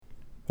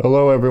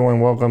Hello,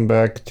 everyone. Welcome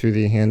back to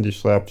the Handy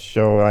Slap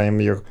Show. I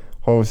am your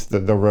host, the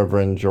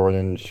Reverend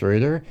Jordan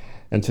Schrader,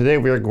 and today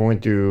we are going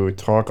to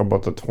talk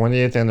about the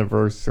 20th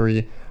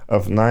anniversary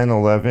of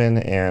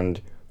 9/11 and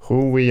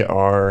who we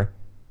are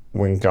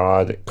when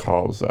God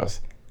calls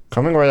us.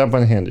 Coming right up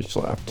on Handy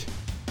Slapped.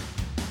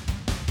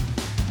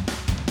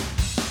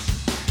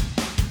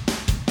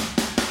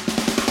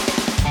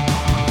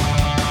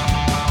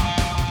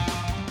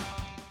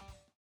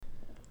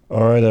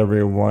 Alright,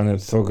 everyone,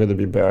 it's so good to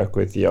be back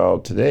with y'all.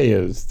 Today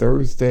is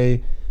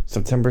Thursday,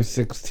 September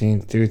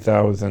 16th,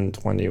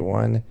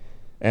 2021,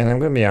 and I'm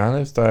going to be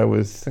honest, I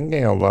was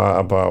thinking a lot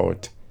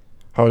about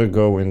how to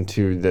go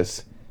into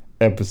this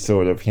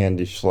episode of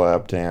Handy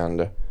Slapped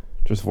and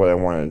just what I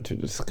wanted to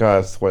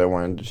discuss, what I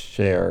wanted to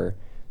share,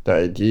 the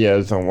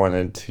ideas I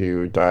wanted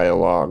to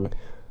dialogue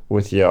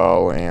with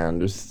y'all,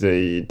 and just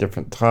the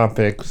different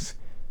topics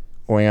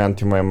going on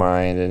through my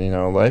mind.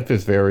 And, life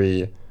is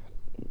very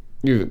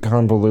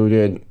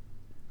convoluted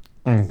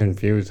and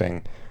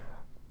confusing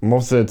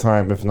most of the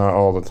time, if not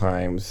all the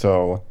time.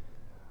 So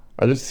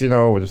I just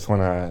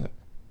want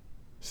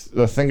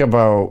to think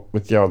about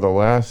with y'all the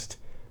last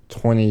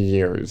 20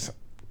 years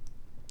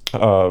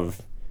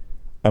of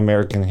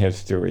American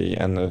history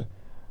and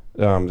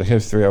the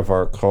history of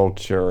our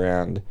culture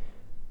and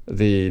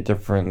the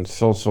different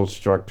social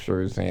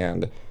structures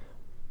and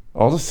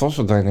all the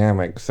social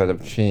dynamics that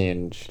have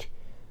changed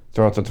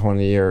throughout the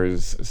 20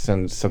 years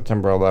since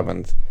September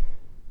 11th,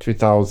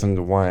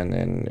 2001,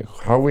 and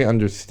how we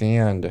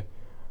understand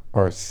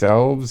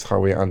ourselves, how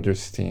we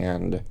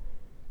understand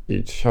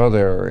each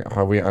other,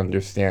 how we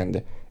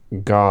understand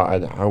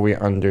God, how we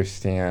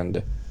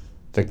understand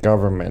the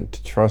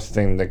government,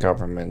 trusting the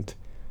government,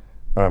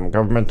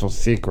 governmental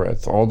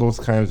secrets, all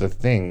those kinds of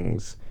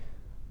things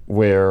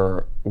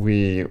where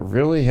we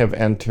really have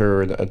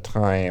entered a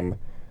time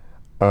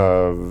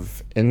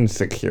of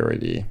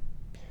insecurity,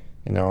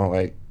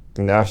 like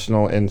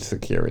national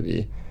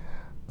insecurity.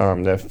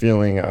 That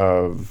feeling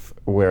of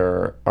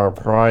where our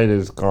pride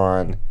is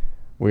gone,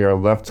 we are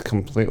left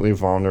completely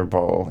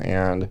vulnerable.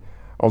 And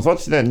I was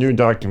watching that new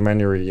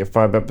documentary, a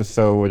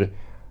 5-episode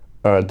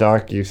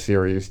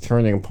docu-series,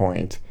 Turning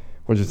Point,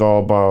 which is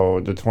all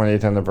about the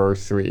 20th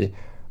anniversary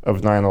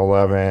of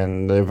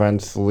 9/11, the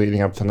events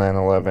leading up to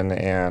 9/11,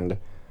 and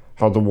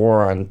how the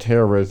war on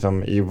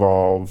terrorism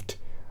evolved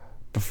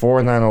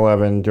before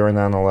 9/11, during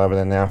 9/11,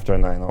 and after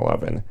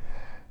 9/11.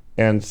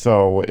 And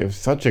so it was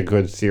such a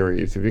good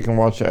series. If you can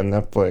watch it on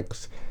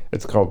Netflix,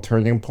 it's called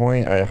Turning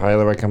Point. I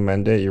highly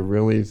recommend it. You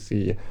really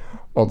see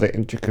all the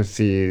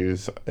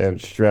intricacies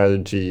and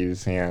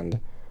strategies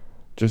and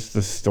just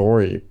the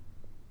story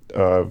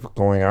of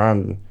going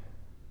on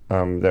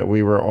that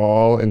we were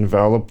all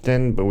enveloped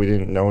in, but we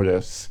didn't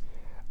notice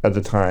at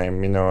the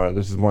time.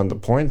 This is one of the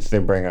points they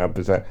bring up,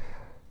 is that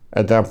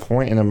at that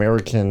point in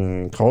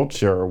American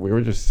culture, we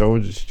were just so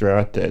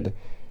distracted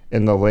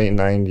in the late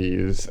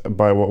 90s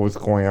by what was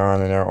going on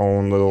in our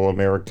own little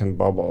American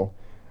bubble,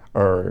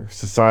 our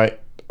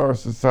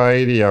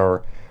society,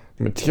 our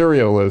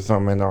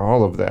materialism, and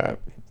all of that,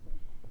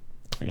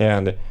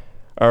 and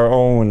our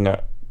own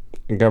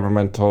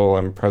governmental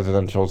and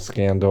presidential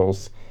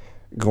scandals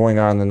going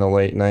on in the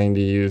late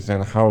 90s,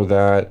 and how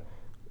that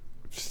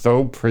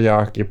so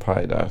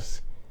preoccupied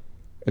us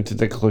into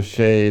the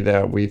cliche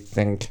that we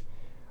think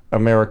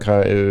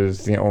America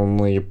is the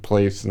only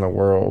place in the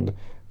world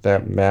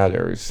that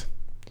matters.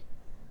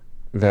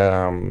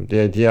 That the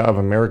idea of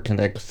American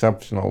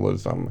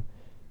exceptionalism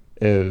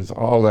is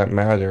all that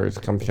matters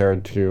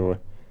compared to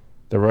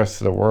the rest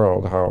of the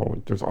world. How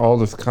there's all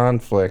this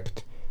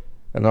conflict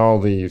and all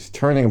these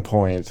turning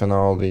points and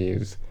all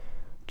these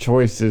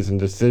choices and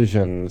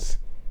decisions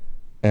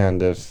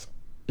and this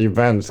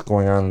events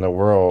going on in the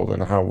world,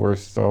 and how we're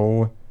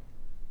so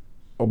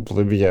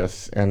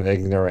oblivious and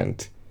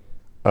ignorant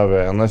of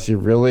it unless you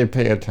really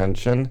pay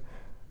attention.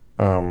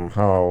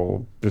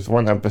 How there's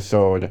one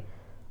episode,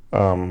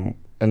 an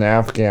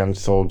Afghan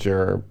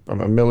soldier,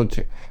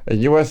 a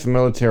U.S.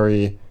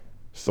 military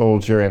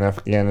soldier in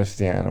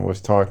Afghanistan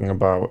was talking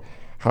about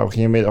how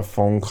he made a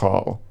phone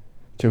call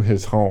to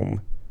his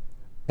home,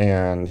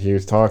 and he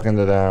was talking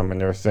to them, and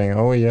they were saying,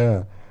 "Oh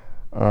yeah,"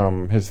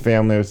 his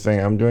family was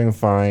saying, "I'm doing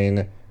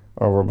fine,"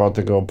 or "We're about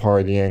to go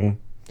partying,"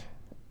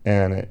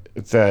 and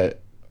it's that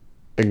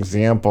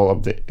example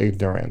of the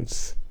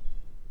ignorance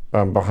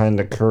behind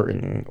the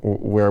curtain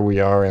where we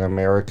are in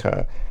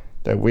America,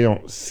 that we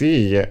don't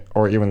see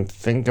or even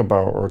think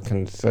about or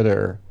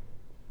consider,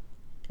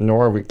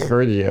 nor are we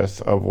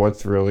courteous of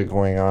what's really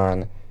going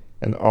on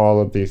in all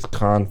of these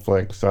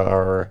conflicts that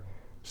our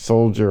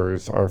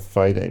soldiers are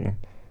fighting.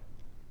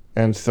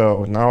 And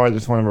so now I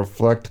just want to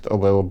reflect a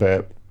little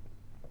bit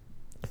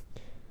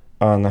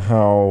on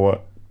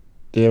how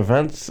the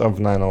events of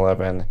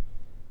 9/11,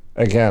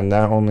 again,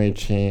 not only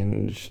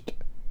changed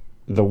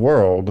the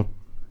world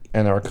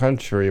and our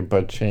country,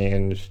 but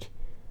changed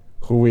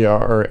who we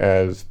are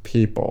as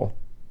people,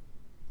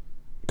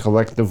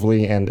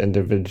 collectively and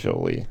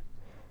individually.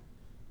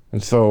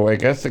 And so I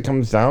guess it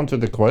comes down to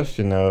the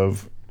question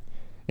of,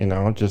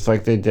 just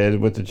like they did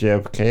with the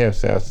JFK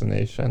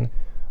assassination.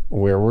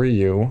 Where were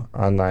you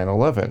on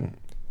 9/11?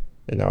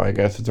 I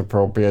guess it's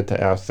appropriate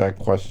to ask that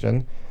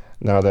question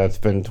now that it's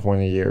been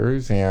 20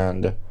 years,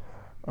 and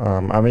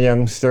I'm a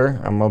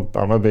youngster. I'm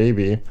a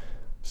baby.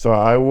 So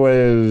I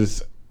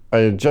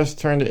had just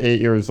turned 8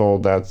 years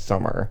old that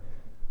summer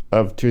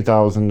of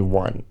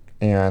 2001.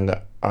 And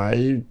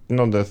I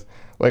know this,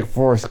 like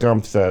Forrest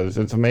Gump says,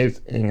 it's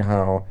amazing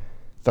how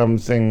some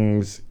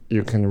things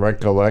you can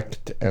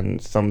recollect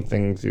and some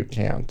things you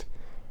can't.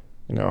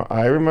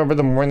 I remember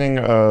the morning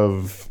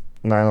of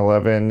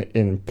 9/11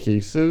 in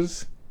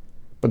pieces,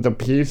 but the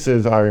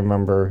pieces I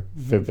remember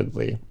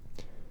vividly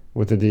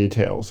with the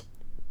details.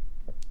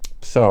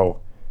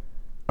 So,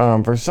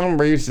 for some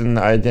reason,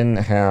 I didn't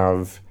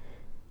have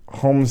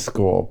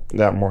homeschool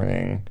that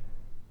morning.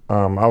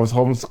 I was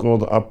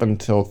homeschooled up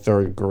until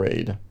third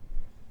grade.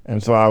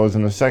 And so I was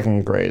in the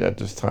second grade at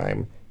this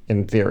time,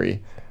 in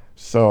theory.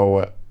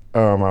 So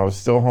I was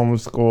still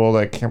homeschooled.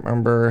 I can't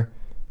remember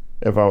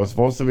if I was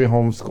supposed to be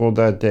homeschooled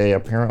that day.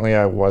 Apparently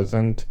I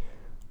wasn't,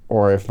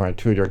 or if my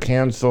tutor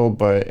canceled.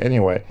 But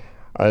anyway,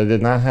 I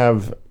did not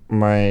have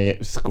my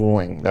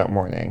schooling that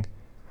morning.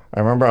 I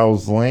remember I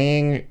was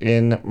laying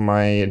in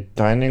my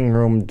dining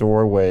room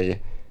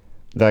doorway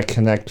that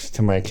connects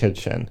to my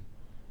kitchen.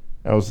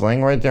 I was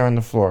laying right there on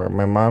the floor.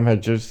 My mom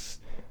had just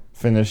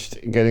finished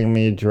getting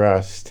me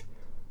dressed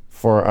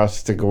for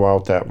us to go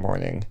out that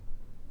morning.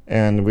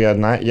 And we had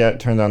not yet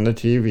turned on the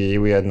TV.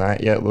 We had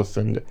not yet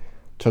listened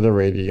to the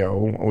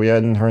radio. We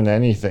hadn't heard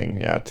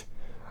anything yet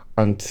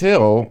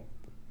until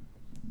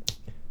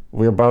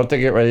we were about to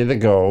get ready to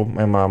go,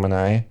 my mom and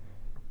I.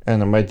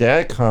 And my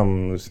dad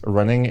comes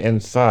running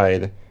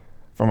inside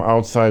from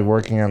outside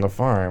working on the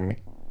farm.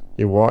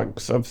 He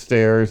walks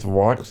upstairs,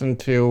 walks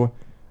into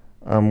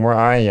where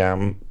I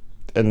am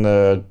in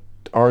the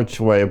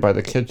archway by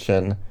the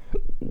kitchen,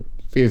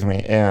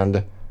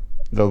 and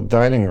the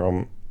dining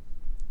room.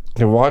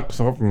 He walks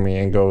over me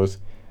and goes,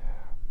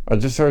 I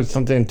just heard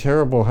something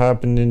terrible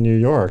happened in New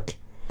York,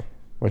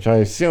 which I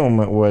assume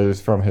was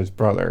from his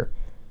brother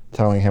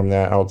telling him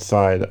that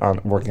outside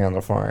working on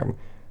the farm.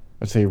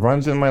 And so he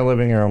runs in my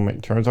living room,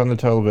 turns on the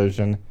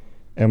television,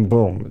 and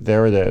boom,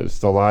 there it is,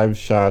 the live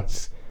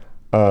shots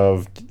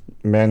of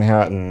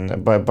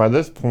Manhattan. But by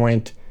this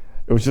point,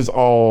 it was just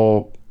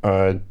all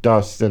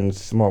dust and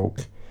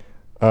smoke.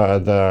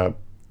 The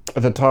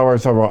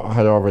towers had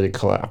already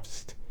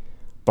collapsed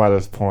by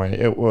this point.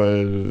 It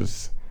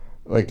was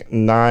like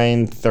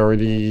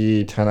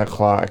 9:30, 10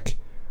 o'clock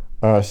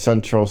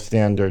Central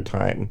Standard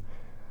Time.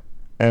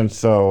 And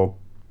so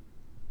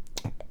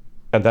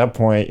at that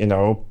point,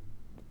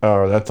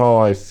 that's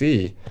all I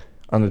see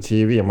on the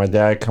TV. And my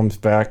dad comes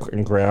back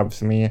and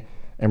grabs me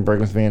and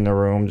brings me in the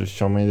room to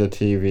show me the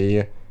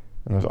TV.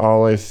 And that's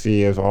all I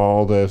see is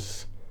all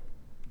this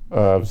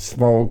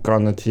smoke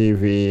on the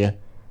TV,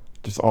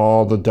 just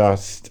all the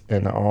dust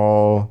and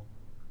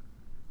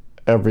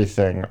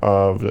everything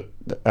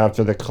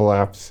after the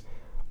collapse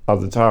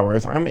of the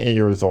towers. I'm 8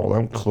 years old.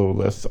 I'm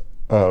clueless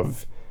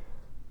of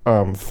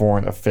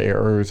foreign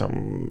affairs.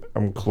 I'm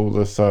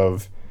clueless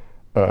of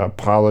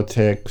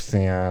politics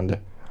and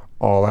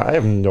all that. I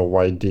have no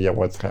idea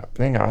what's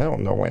happening. I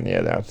don't know any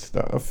of that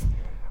stuff.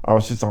 I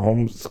was just a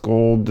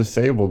homeschooled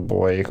disabled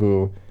boy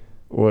who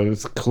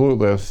was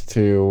clueless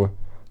to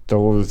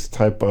those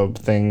type of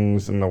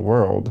things in the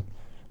world.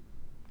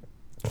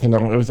 It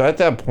was at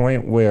that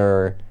point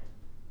where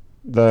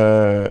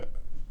the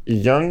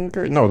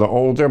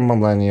older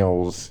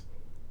millennials,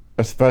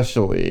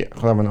 especially,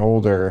 'cause I'm an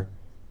older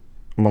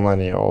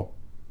millennial,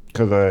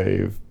 because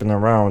I've been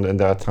around in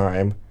that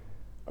time,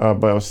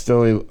 but I was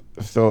still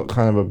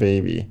kind of a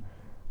baby.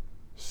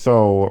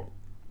 So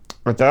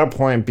at that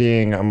point,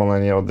 being a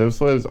millennial, this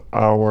was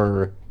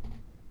our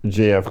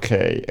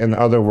JFK. In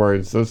other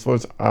words, this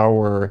was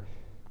our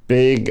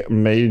big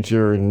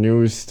major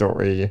news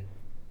story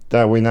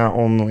that we not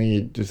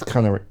only just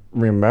kind of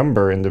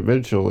remember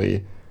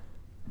individually,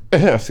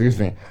 excuse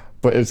me,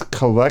 but is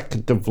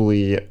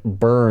collectively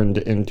burned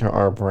into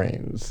our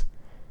brains,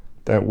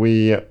 that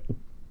we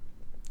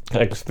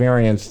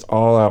experienced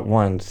all at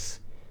once.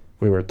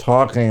 We were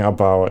talking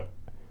about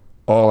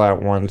all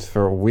at once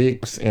for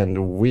weeks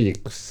and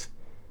weeks,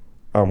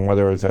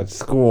 whether it was at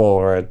school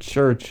or at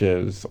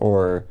churches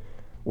or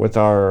with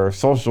our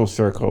social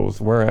circles,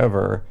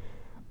 wherever.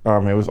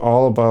 It was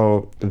all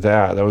about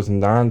that. It was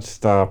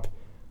nonstop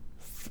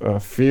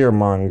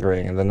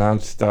fear-mongering, the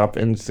nonstop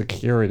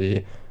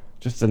insecurity,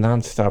 just the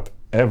nonstop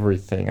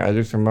everything. I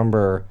just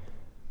remember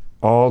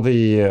all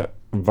the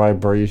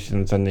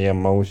vibrations and the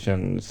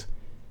emotions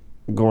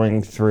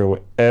going through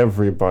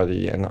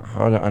everybody and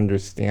how to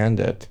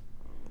understand it.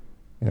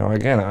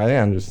 Again, I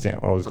didn't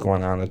understand what was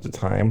going on at the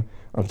time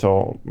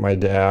until my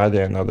dad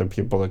and other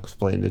people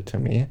explained it to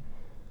me.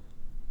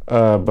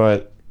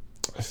 But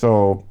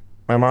so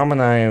my mom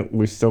and I,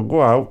 we still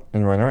go out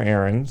and run our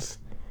errands,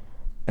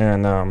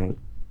 and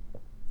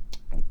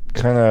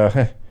kind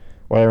of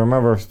what I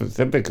remember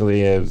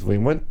specifically is we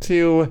went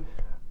to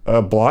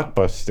a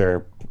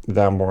Blockbuster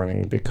that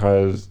morning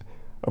because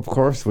Of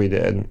course we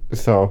did.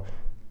 So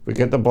we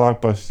get the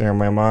Blockbuster.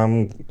 My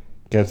mom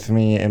gets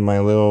me in my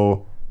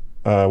little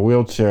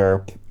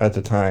wheelchair at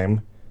the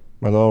time,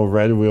 my little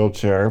red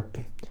wheelchair,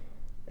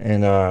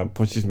 and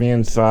pushes me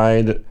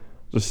inside.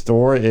 The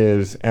store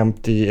is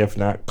empty, if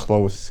not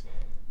close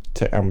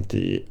to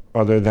empty,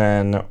 other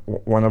than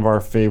one of our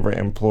favorite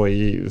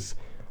employees.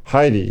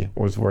 Heidi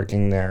was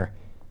working there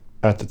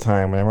at the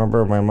time. And I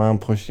remember my mom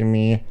pushing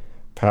me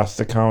past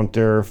the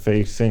counter,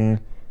 facing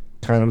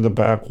kind of the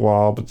back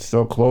wall, but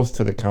still close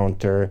to the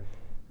counter.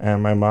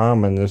 And my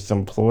mom and this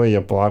employee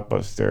at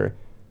Blockbuster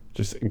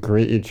just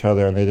greet each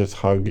other and they just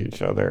hug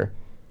each other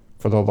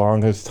for the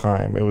longest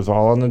time. It was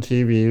all on the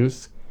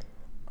TVs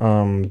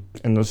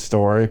in the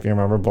store. If you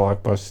remember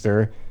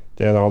Blockbuster,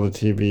 they had all the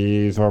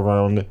TVs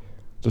around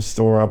the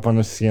store up on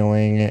the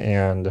ceiling.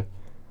 And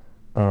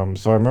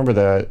so I remember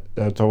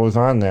that's what was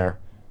on there.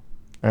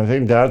 And I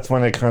think that's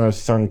when it kind of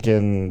sunk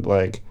in,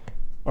 like,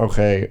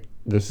 okay,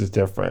 this is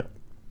different.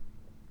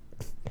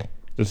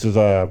 This is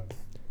a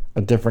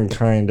different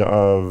kind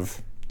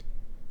of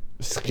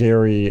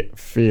scary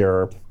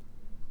fear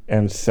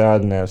and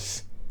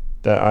sadness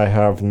that I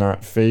have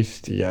not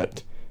faced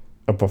yet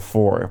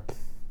before.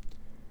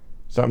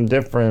 Something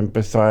different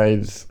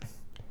besides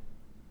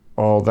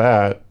all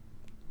that,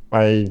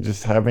 I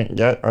just haven't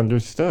yet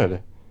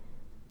understood.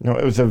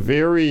 It was a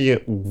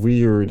very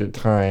weird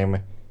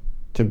time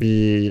to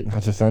be,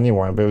 not just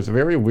anyone, but it was a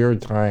very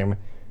weird time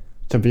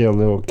to be a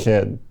little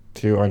kid,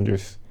 to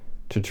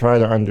try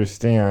to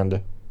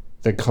understand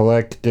the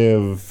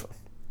collective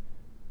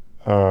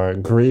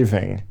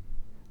grieving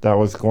that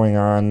was going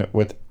on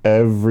with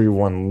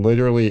everyone,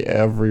 literally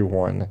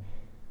everyone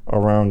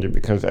around you,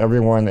 because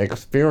everyone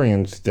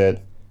experienced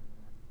it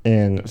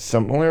in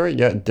similar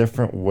yet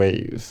different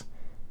ways.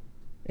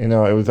 It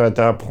was at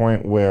that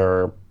point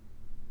where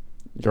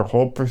your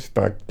whole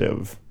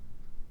perspective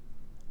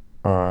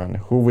on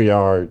who we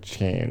are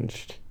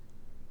changed.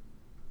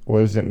 What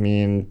does it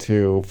mean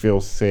to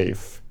feel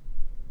safe,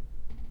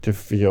 to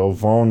feel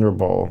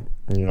vulnerable?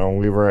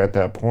 We were at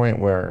that point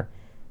where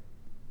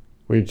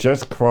we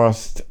just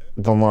crossed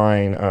the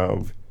line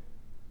of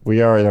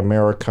we are in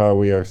America,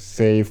 we are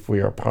safe,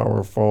 we are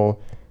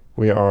powerful,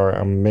 we are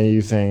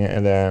amazing,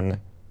 and then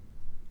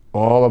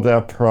all of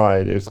that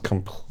pride is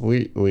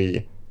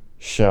completely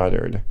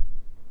shattered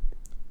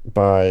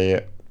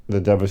by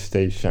the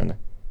devastation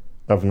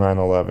of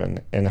 9/11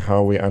 and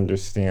how we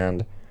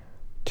understand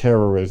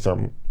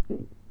terrorism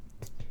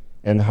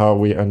and how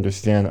we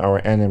understand our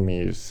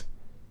enemies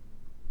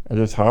and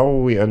just how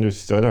we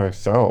understood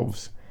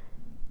ourselves.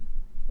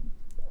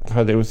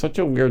 God, it was such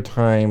a weird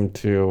time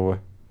to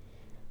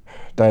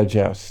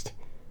digest.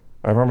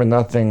 I remember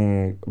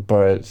nothing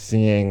but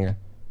seeing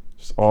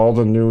just all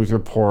the news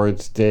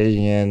reports day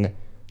in,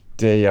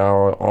 day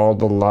out, all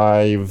the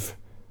live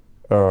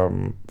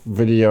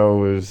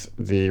videos,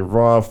 the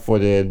raw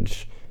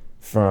footage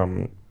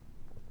from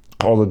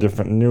all the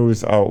different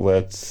news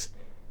outlets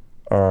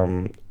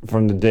from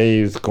the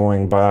days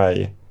going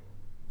by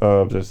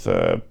of this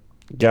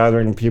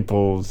gathering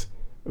people's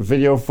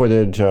video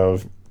footage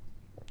of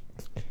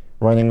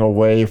running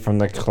away from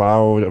the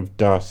cloud of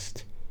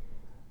dust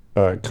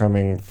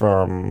coming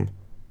from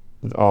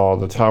all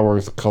the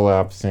towers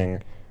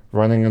collapsing,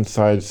 running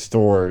inside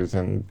stores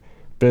and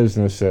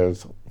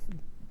businesses,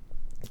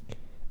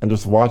 and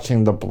just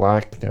watching the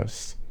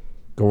blackness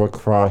go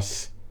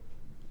across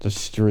the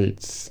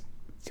streets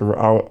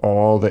throughout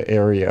all the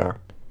area.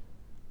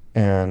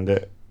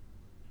 And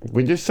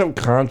we just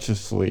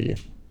subconsciously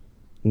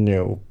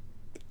knew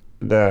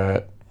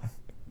that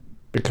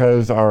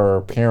because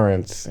our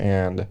parents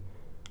and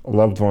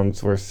loved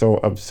ones were so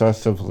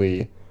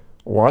obsessively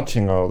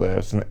watching all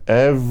this, and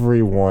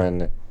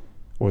everyone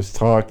was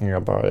talking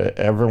about it.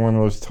 Everyone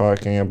was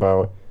talking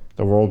about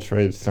the World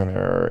Trade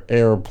Center,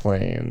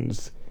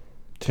 airplanes,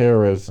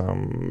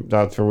 terrorism.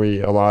 That's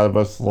where a lot of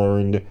us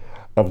learned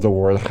of the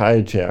word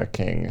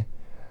hijacking.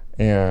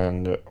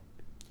 And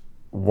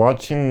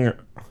watching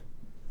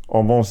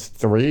almost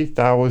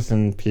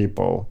 3,000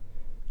 people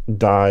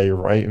die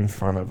right in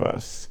front of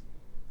us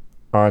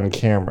on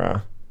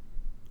camera,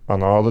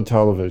 on all the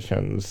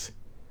televisions,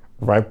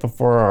 right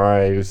before our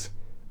eyes,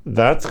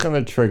 that's going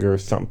to trigger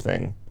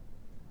something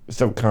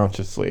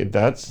subconsciously.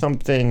 That's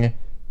something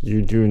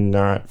you do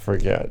not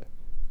forget.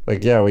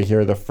 Like, yeah, we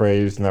hear the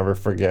phrase never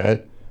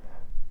forget,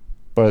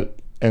 but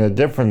in a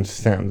different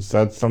sense,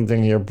 that's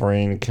something your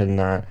brain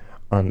cannot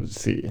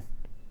unsee.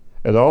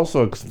 It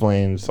also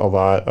explains a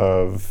lot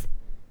of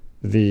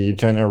the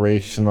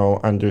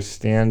generational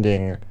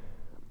understanding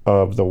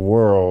of the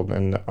world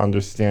and the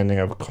understanding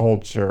of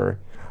culture,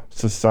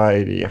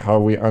 society, how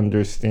we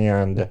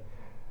understand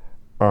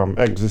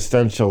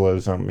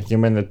existentialism,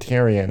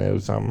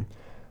 humanitarianism,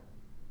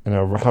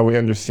 how we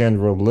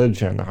understand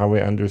religion, how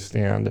we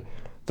understand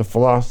the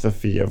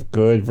philosophy of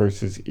good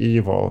versus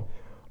evil.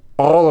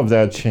 All of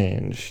that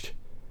changed.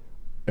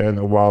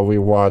 And while we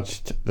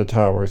watched the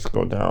towers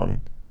go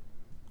down,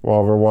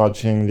 while we're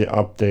watching the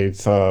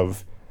updates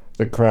of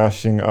the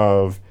crashing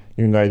of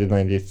United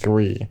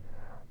 93,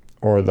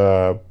 or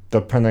the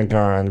the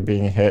Pentagon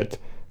being hit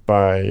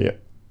by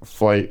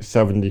Flight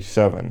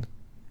 77.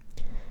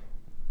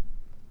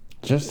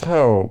 Just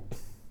how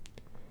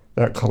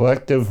that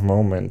collective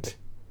moment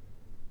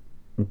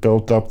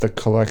built up the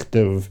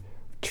collective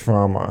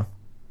trauma.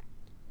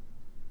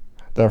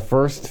 That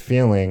first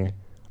feeling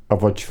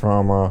of what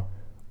trauma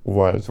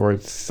was, where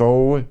it's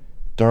so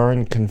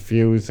darn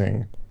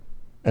confusing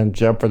and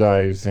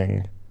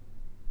jeopardizing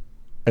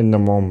in the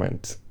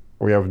moment.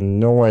 We have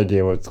no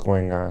idea what's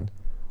going on,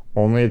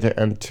 only to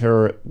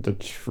enter the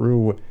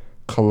true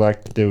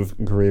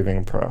collective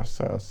grieving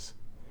process.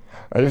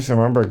 I just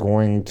remember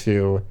going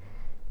to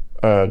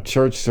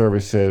church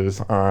services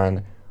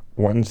on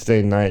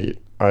Wednesday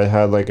night. I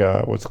had like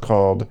what's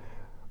called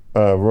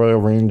Royal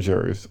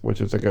Rangers,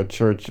 which is like a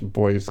church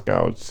Boy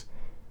Scouts.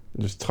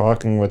 Just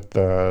talking with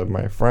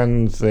my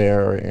friends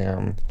there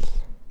and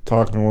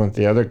talking with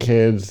the other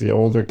kids, the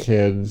older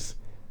kids,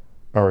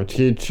 our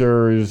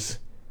teachers,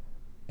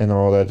 and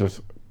all that, just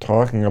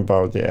talking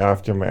about the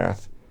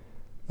aftermath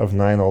of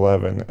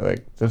 9/11.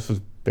 Like, this was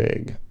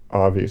big,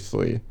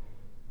 obviously.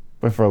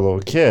 But for a little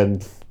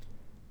kid,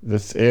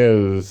 this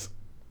is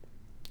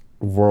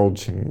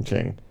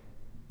world-changing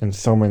in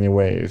so many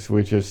ways.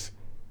 We just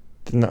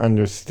didn't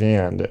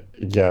understand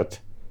yet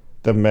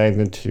the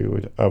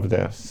magnitude of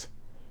this.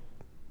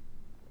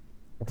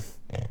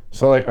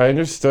 So, like, I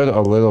understood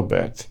a little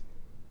bit.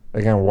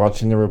 Again,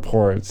 watching the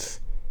reports,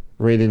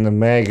 reading the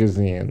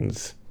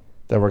magazines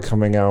that were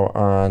coming out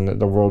on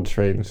the World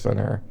Trade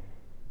Center,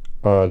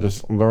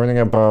 just learning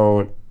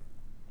about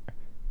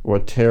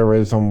what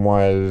terrorism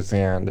was,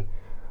 and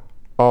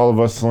all of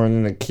us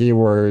learning the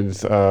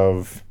keywords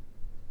of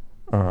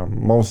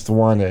Most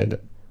Wanted,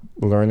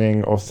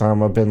 learning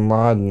Osama bin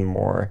Laden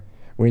more.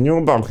 We knew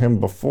about him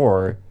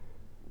before,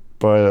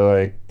 but,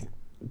 like,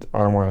 I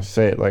don't want to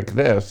say it like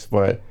this,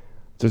 but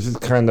this is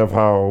kind of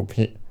how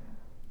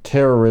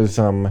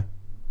terrorism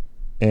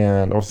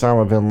and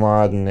Osama bin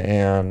Laden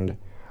and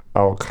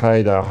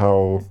Al-Qaeda,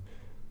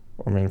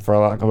 for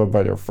lack of a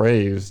better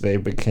phrase, they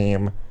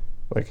became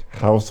like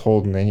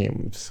household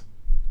names.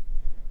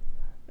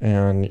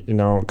 And,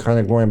 kind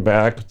of going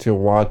back to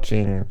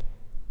watching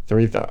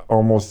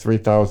almost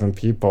 3,000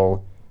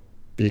 people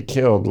be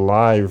killed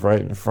live right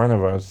in front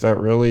of us, that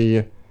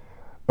really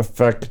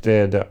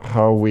affected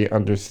how we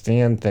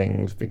understand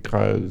things,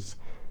 because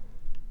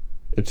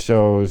it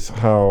shows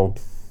how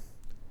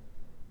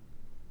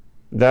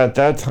that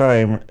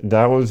time,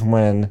 that was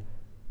when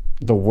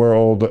the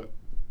world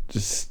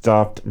just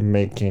stopped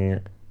making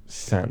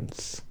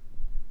sense.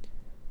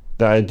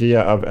 The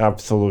idea of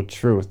absolute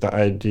truth, the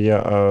idea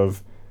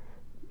of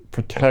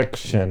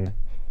protection,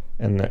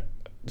 and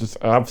just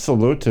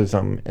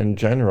absolutism in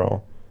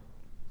general,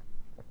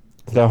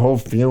 that whole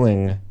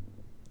feeling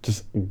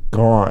just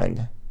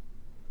gone.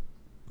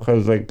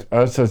 Because, like,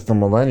 us as the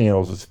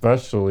millennials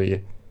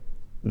especially,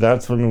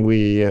 that's when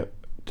we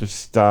just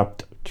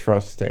stopped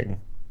trusting.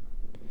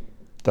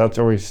 That's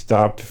where we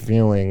stopped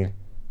feeling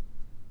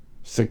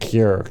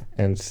secure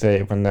and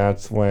safe, and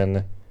that's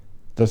when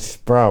the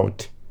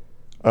sprout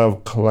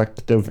of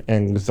collective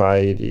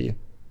anxiety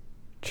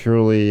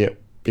truly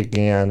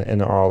began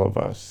in all of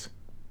us.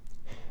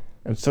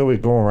 And so we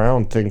go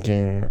around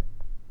thinking,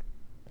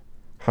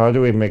 how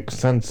do we make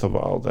sense of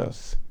all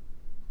this?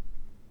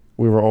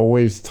 We were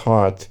always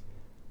taught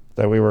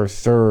that we were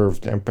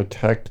served and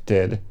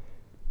protected,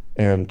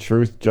 and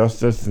truth,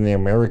 justice, and the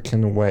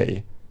American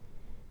way.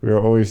 We were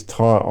always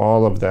taught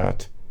all of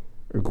that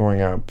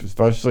growing up,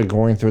 especially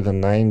going through the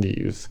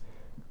 90s,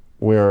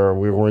 where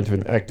we were into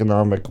an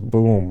economic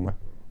boom,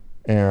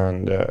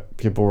 and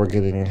people were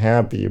getting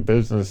happy,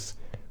 business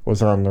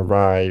was on the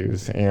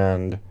rise,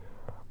 and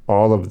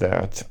all of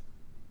that.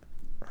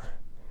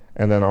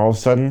 And then all of a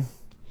sudden,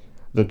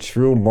 the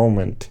true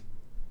moment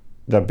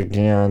that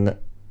began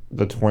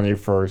the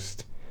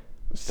 21st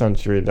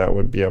century, that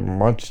would be a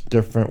much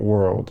different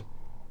world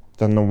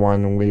than the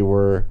one we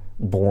were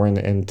born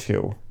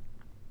into.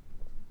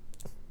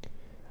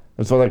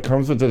 And so that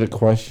comes into the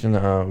question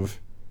of,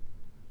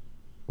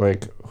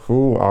 like,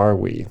 who are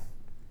we?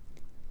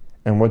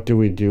 And what do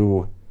we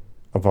do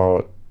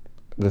about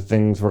the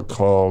things we're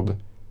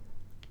called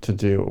to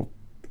do?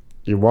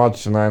 You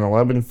watch the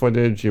 9/11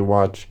 footage, you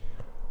watch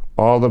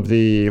all of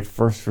the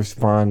first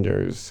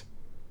responders,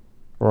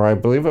 or I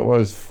believe it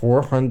was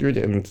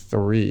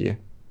 403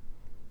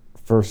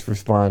 first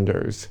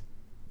responders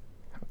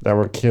that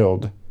were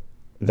killed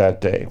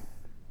that day.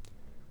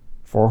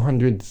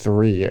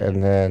 403,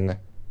 and then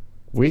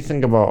we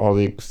think about all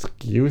the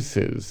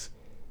excuses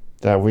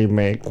that we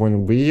make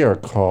when we are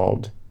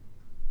called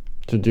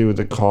to do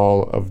the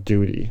call of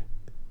duty.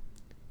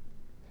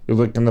 You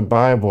look in the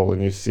Bible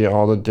and you see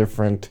all the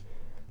different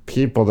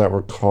people that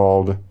were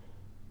called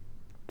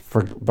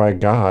by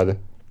God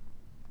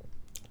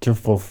to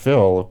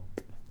fulfill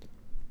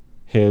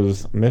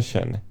his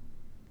mission,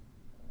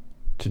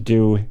 to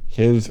do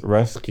his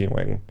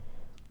rescuing,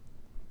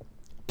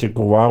 to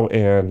go out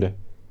and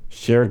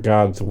share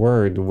God's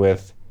word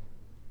with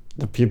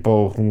the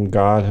people whom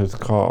God has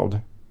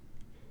called.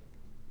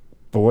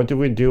 But what do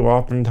we do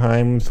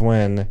oftentimes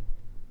when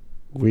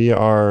we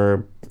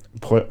are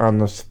put on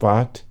the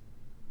spot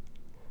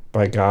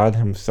by God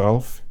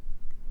Himself,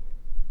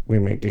 we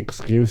make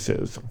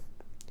excuses.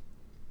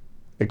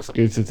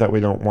 Excuses that we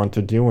don't want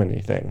to do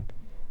anything,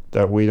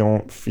 that we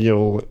don't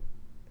feel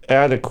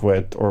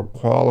adequate or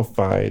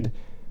qualified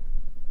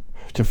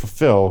to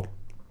fulfill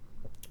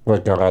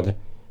what God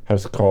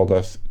has called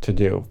us to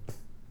do.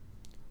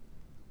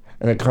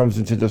 And it comes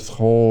into this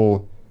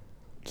whole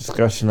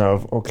discussion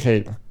of,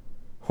 okay,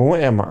 who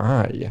am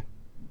I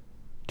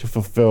to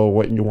fulfill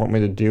what you want me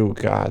to do,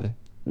 God?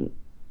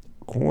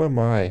 Who am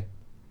I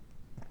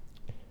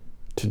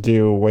to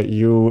do what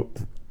you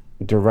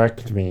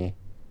direct me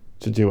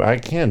to do? I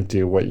can't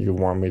do what you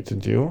want me to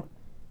do.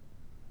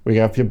 We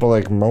got people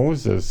like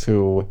Moses,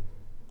 who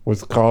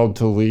was called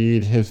to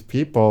lead his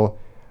people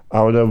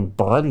out of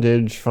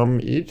bondage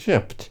from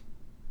Egypt.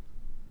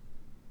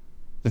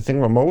 The thing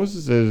with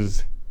Moses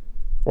is,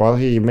 while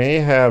he may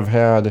have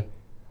had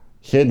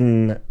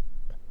hidden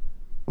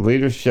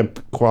leadership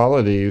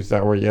qualities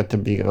that were yet to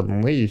be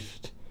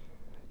unleashed,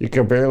 you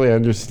could barely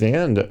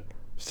understand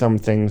some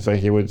things that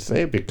he would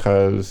say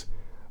because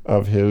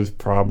of his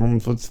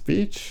problems with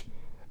speech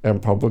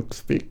and public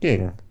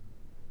speaking.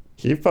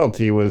 He felt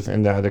he was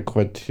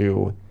inadequate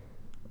to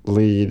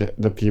lead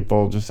the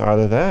people just out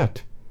of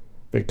that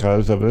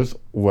because of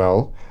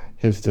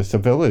his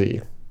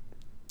disability.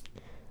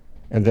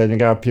 And then you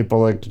got people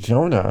like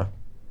Jonah,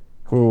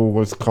 who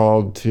was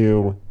called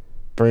to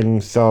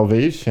bring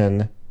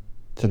salvation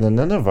to the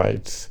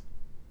Ninevites.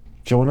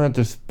 Jonah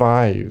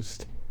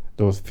despised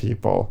those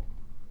people.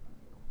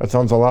 That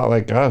sounds a lot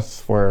like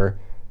us, where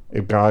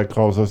if God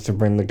calls us to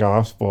bring the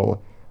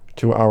gospel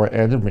to our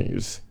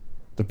enemies,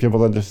 the people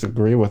that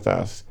disagree with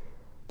us,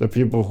 the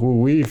people who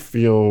we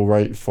feel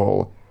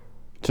rightful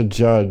to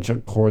judge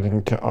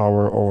according to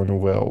our own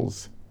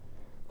wills,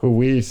 who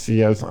we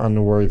see as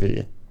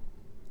unworthy.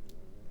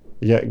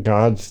 Yet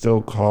God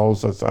still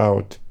calls us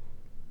out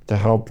to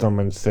help them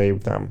and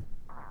save them.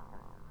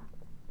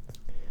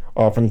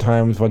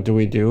 Oftentimes, what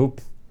do?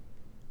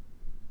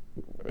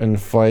 In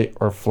fight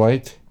or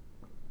flight,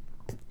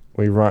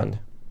 we run.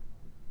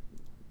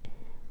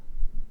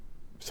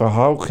 So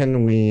how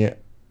can we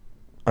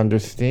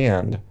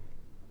understand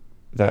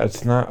that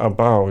it's not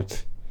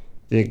about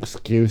the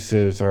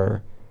excuses,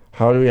 or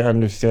how do we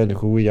understand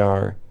who we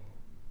are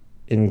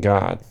in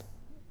God?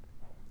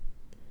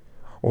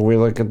 Well, we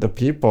look at the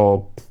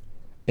people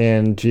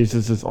in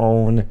Jesus'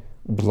 own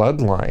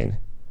bloodline.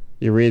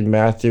 You read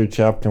Matthew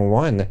chapter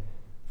 1,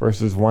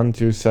 verses 1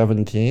 through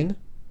 17,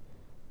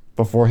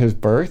 before his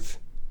birth.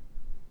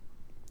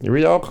 You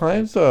read all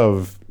kinds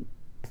of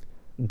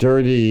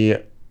dirty,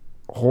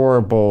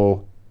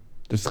 horrible,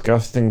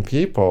 disgusting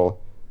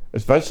people,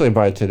 especially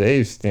by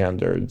today's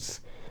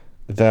standards,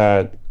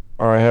 that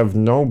have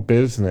no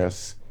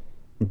business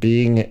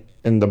being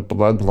in the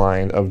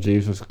bloodline of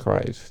Jesus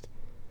Christ.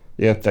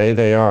 Yet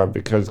they are,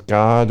 because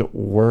God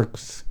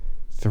works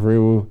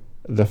through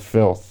the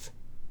filth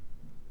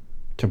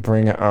to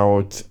bring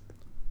out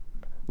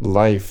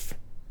life,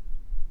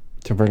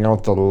 to bring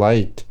out the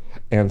light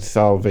and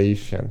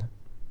salvation.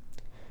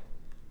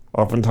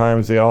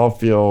 Oftentimes they all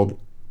feel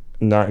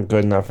not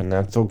good enough, and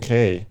that's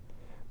okay,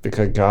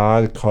 because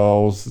God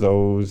calls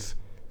those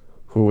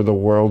who the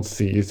world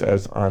sees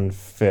as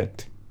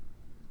unfit.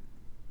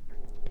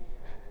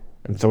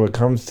 And so it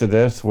comes to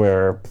this,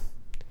 where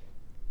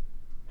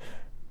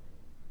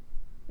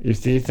you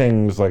see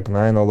things like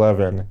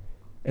 9/11,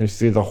 and you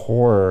see the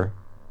horror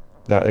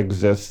that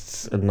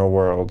exists in the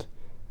world,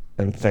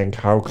 and think,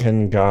 how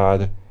can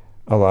God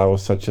allow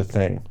such a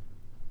thing?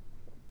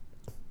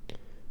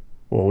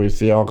 Well, we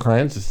see all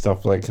kinds of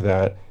stuff like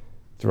that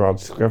throughout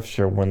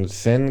Scripture. When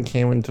sin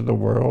came into the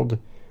world,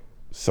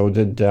 so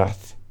did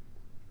death.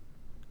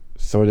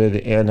 So did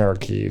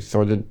anarchy.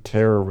 So did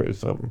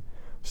terrorism.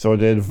 So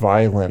did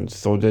violence.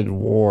 So did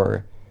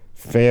war,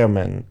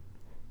 famine,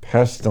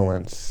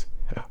 pestilence.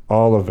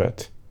 All of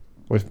it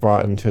was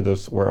brought into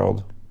this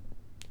world.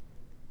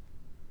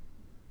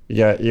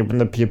 Yet even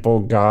the people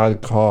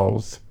God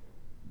calls,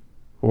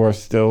 who are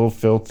still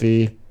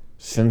filthy,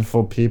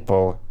 sinful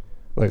people,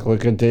 like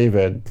look at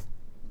David.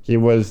 He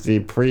was the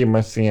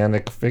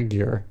pre-messianic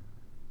figure.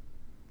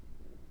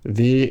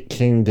 The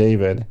King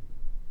David,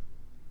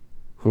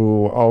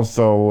 who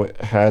also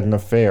had an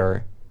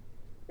affair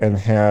and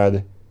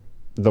had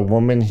the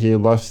woman he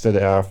lusted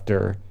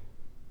after,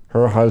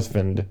 her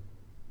husband,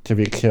 to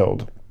be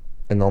killed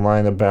in the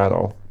line of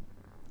battle,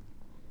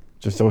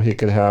 just so he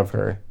could have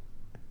her.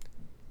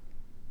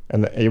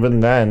 And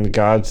even then,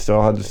 God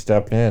still had to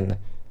step in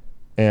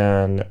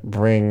and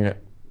bring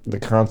the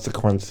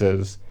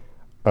consequences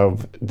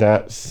of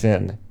that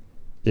sin.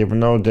 Even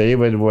though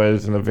David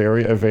was a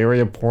very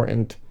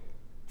important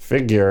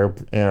figure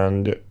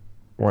and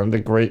one of the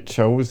great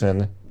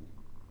chosen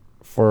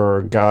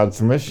for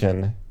God's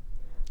mission,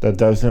 that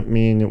doesn't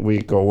mean we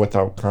go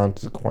without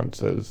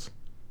consequences.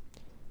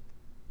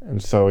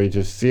 And so you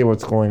just see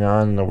what's going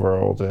on in the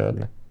world,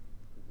 and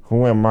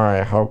who am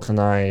I? How can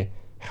I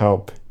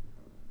help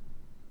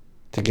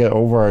to get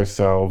over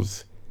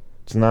ourselves,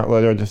 To not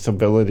let our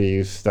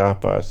disabilities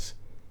stop us.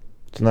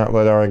 To not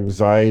let our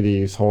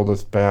anxieties hold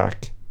us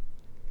back.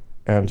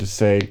 And to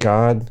say,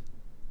 God,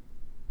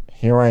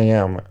 here I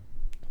am.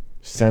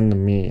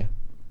 Send me.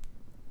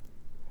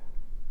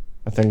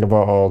 I think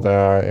about all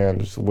that and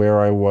just where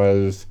I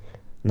was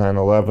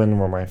 9/11,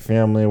 where my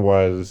family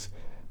was.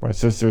 My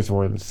sisters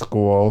were in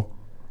school.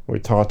 We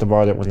talked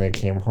about it when they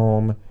came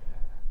home.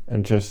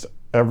 And just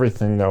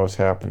everything that was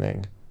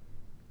happening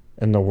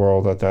in the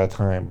world at that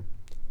time.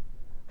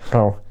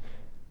 How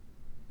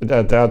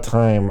at that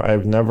time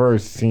I've never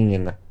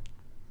seen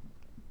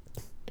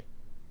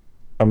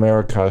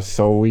America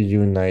so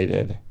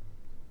united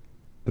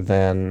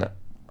than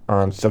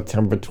on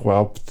September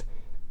 12th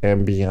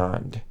and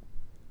beyond.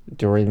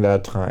 During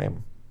that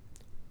time,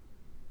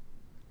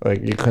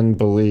 like, you couldn't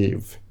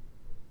believe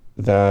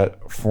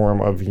that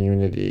form of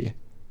unity.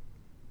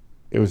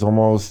 It was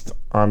almost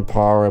on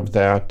par of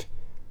that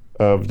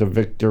of the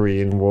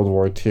victory in World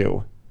War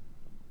II.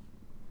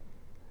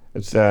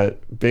 It's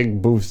that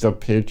big boost of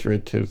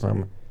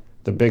patriotism,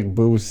 the big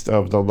boost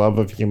of the love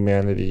of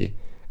humanity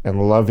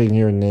and loving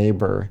your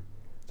neighbor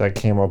that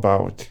came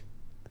about.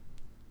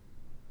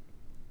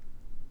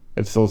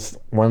 It's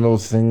one of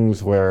those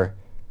things where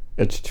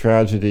it's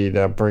tragedy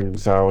that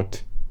brings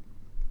out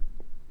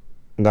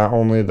not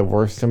only the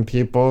worst in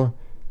people,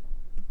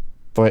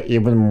 but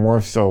even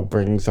more so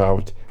brings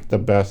out the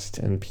best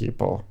in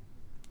people.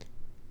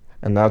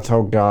 And that's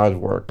how God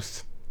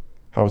works.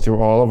 How through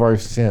all of our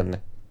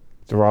sin,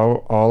 through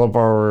all of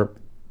our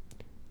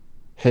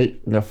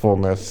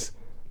hatefulness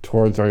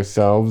towards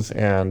ourselves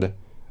and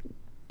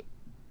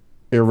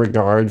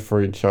irregard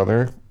for each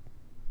other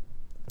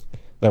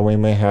that we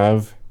may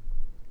have,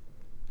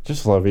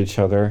 just love each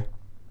other.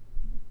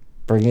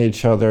 Bring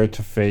each other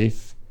to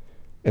faith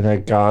in a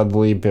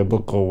godly,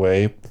 biblical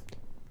way.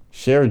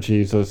 Share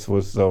Jesus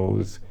with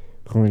those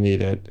who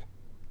need it,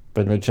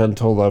 but in a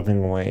gentle,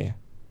 loving way.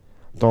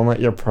 Don't let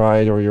your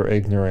pride or your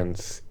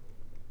ignorance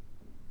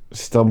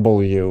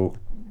stumble you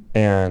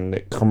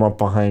and come up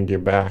behind your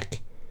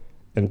back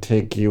and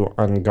take you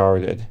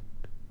unguarded.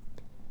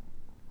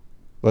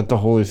 Let the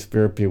Holy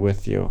Spirit be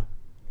with you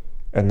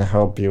and to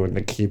help you and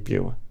to keep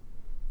you.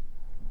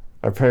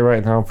 I pray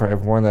right now for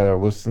everyone that are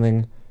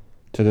listening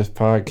to this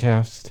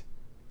podcast.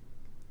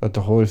 Let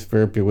the Holy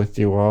Spirit be with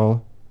you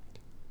all.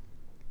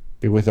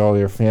 Be with all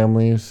your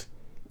families.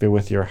 Be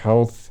with your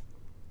health.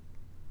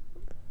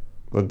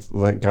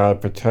 Let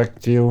God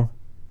protect you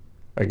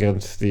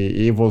against the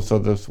evils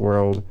of this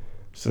world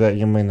so that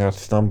you may not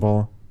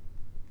stumble.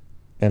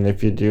 And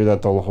if you do,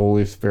 that the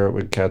Holy Spirit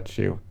would catch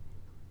you.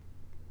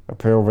 I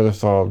pray over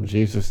this all in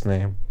Jesus'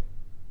 name.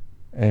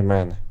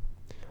 Amen.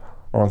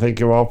 I want to thank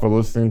you all for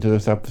listening to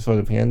this episode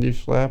of Handy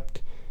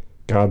Slapped.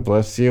 God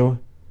bless you.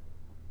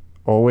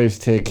 Always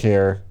take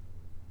care.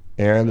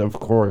 And, of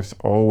course,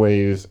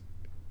 always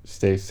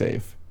stay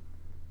safe.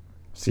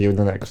 See you in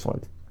the next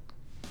one.